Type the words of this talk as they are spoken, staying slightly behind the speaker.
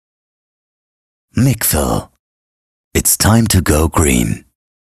Micfil. It's time to go green.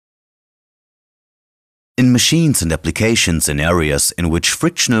 In machines and applications in areas in which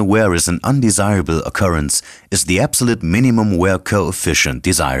frictional wear is an undesirable occurrence, is the absolute minimum wear coefficient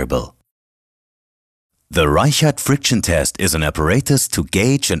desirable. The Reichert friction test is an apparatus to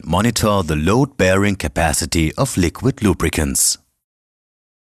gauge and monitor the load-bearing capacity of liquid lubricants.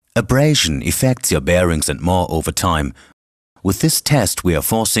 Abrasion affects your bearings and more over time. With this test we are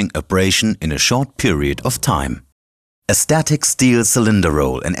forcing abrasion in a short period of time. A static steel cylinder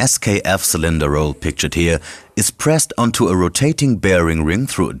roll, an SKF cylinder roll pictured here, is pressed onto a rotating bearing ring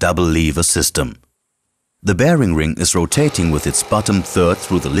through a double lever system. The bearing ring is rotating with its bottom third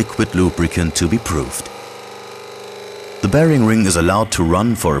through the liquid lubricant to be proofed. The bearing ring is allowed to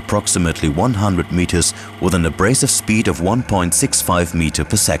run for approximately 100 meters with an abrasive speed of 1.65 meter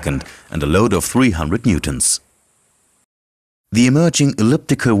per second and a load of 300 newtons. The emerging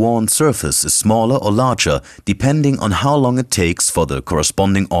elliptical worn surface is smaller or larger depending on how long it takes for the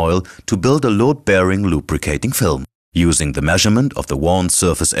corresponding oil to build a load-bearing lubricating film, using the measurement of the worn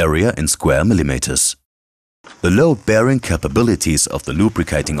surface area in square millimeters. The load-bearing capabilities of the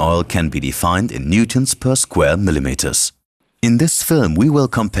lubricating oil can be defined in newtons per square millimeters. In this film we will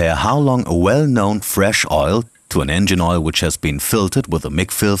compare how long a well-known fresh oil to an engine oil which has been filtered with a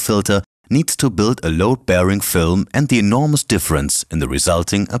Micfil filter needs to build a load-bearing film and the enormous difference in the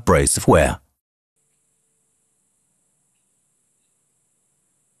resulting abrasive wear.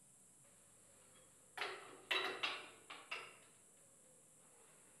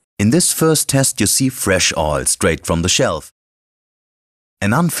 In this first test you see fresh oil straight from the shelf.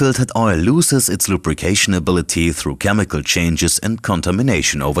 An unfiltered oil loses its lubrication ability through chemical changes and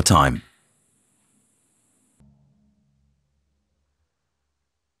contamination over time.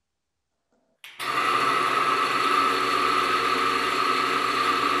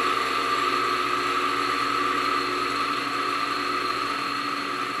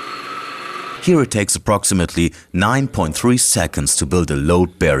 Here it takes approximately 9.3 seconds to build a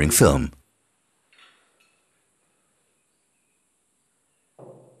load-bearing film.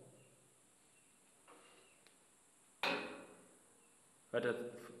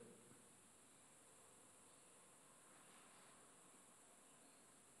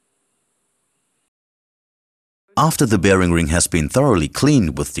 After the bearing ring has been thoroughly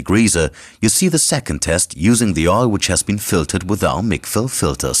cleaned with degreaser, you see the second test using the oil which has been filtered with our Micfil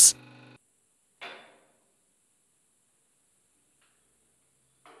filters.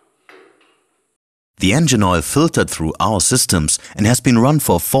 The engine oil filtered through our systems and has been run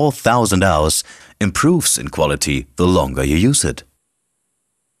for 4,000 hours improves in quality the longer you use it.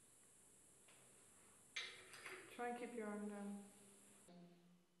 Try and keep your arm down.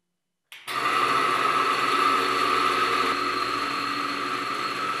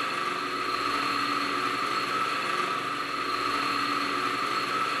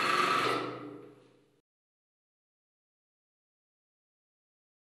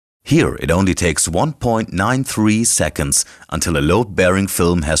 Here it only takes 1.93 seconds until a load-bearing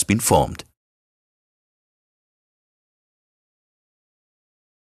film has been formed.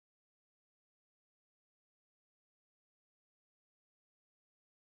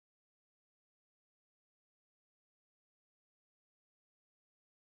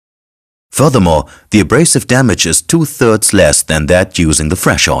 Furthermore, the abrasive damage is 2/3 less than that using the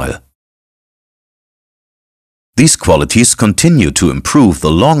fresh oil. These qualities continue to improve the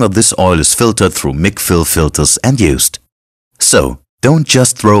longer this oil is filtered through Micfil filters and used. So, don't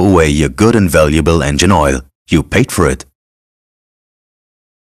just throw away your good and valuable engine oil. You paid for it.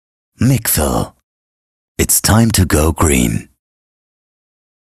 Micfil. It's time to go green.